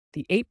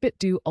The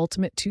 8BitDo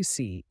Ultimate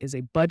 2C is a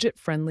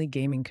budget-friendly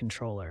gaming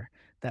controller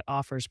that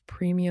offers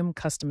premium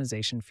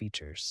customization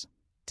features.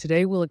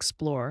 Today we'll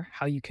explore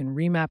how you can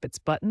remap its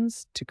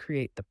buttons to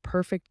create the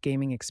perfect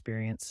gaming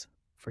experience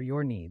for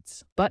your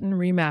needs. Button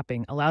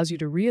remapping allows you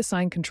to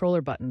reassign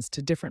controller buttons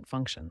to different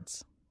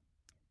functions.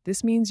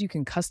 This means you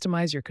can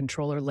customize your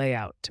controller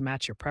layout to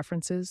match your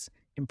preferences,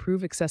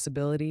 improve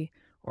accessibility,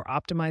 or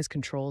optimize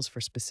controls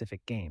for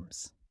specific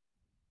games.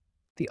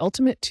 The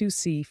Ultimate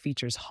 2C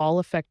features Hall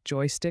effect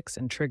joysticks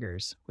and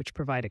triggers, which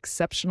provide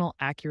exceptional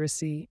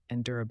accuracy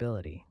and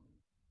durability.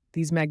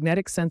 These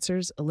magnetic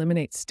sensors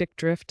eliminate stick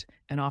drift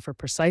and offer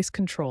precise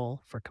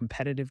control for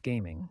competitive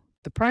gaming.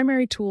 The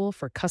primary tool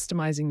for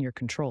customizing your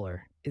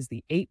controller is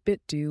the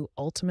 8BitDo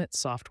Ultimate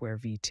Software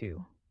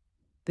V2.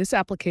 This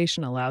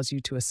application allows you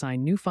to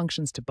assign new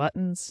functions to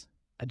buttons,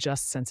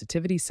 adjust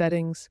sensitivity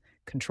settings,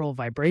 control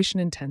vibration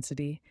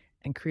intensity,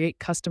 and create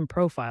custom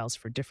profiles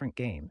for different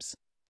games.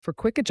 For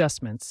quick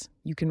adjustments,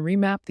 you can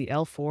remap the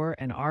L4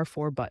 and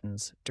R4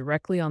 buttons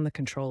directly on the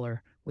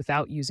controller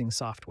without using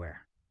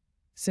software.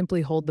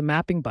 Simply hold the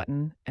mapping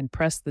button and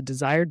press the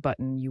desired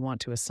button you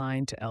want to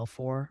assign to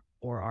L4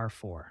 or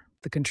R4.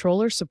 The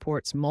controller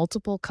supports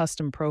multiple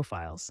custom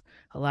profiles,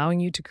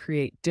 allowing you to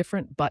create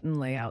different button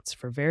layouts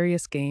for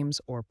various games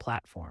or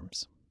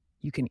platforms.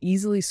 You can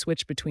easily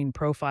switch between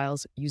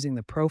profiles using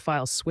the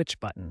Profile Switch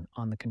button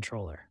on the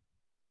controller.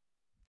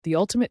 The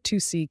Ultimate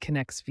 2C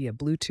connects via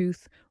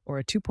Bluetooth or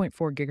a 2.4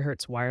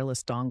 GHz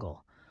wireless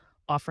dongle,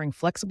 offering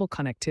flexible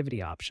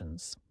connectivity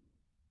options.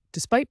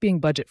 Despite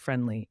being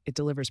budget-friendly, it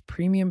delivers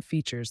premium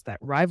features that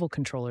rival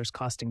controllers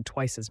costing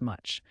twice as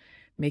much,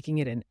 making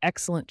it an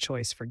excellent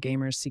choice for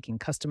gamers seeking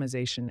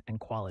customization and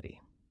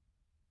quality.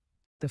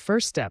 The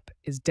first step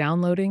is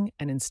downloading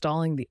and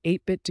installing the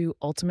 8BitDo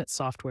Ultimate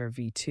Software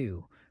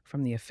V2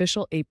 from the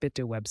official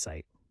 8BitDo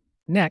website.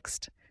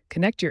 Next,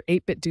 connect your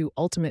 8BitDo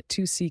Ultimate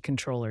 2C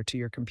controller to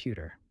your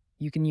computer.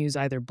 You can use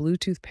either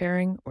Bluetooth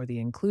pairing or the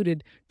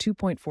included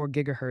 2.4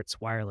 GHz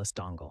wireless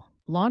dongle.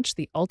 Launch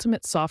the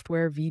Ultimate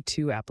Software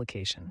V2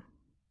 application.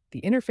 The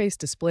interface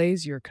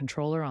displays your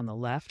controller on the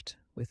left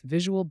with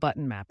visual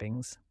button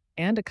mappings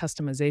and a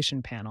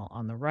customization panel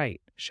on the right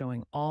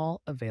showing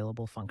all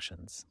available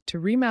functions.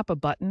 To remap a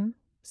button,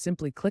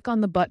 simply click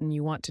on the button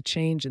you want to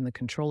change in the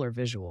controller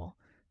visual,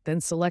 then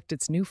select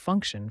its new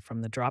function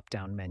from the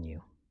drop-down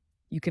menu.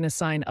 You can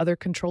assign other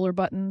controller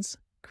buttons,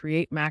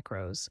 create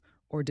macros,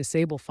 or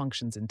disable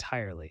functions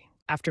entirely.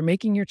 After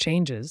making your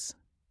changes,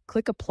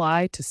 click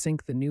Apply to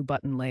sync the new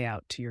button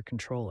layout to your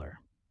controller.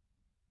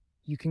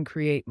 You can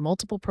create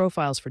multiple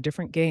profiles for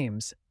different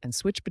games and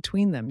switch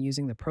between them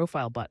using the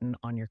Profile button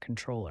on your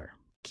controller.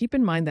 Keep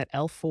in mind that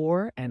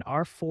L4 and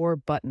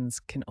R4 buttons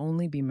can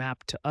only be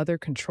mapped to other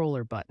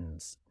controller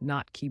buttons,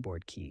 not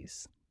keyboard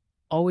keys.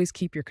 Always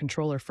keep your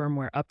controller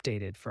firmware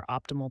updated for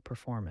optimal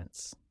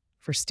performance.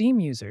 For Steam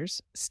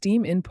users,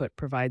 Steam Input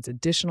provides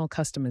additional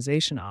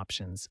customization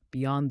options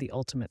beyond the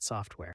Ultimate software.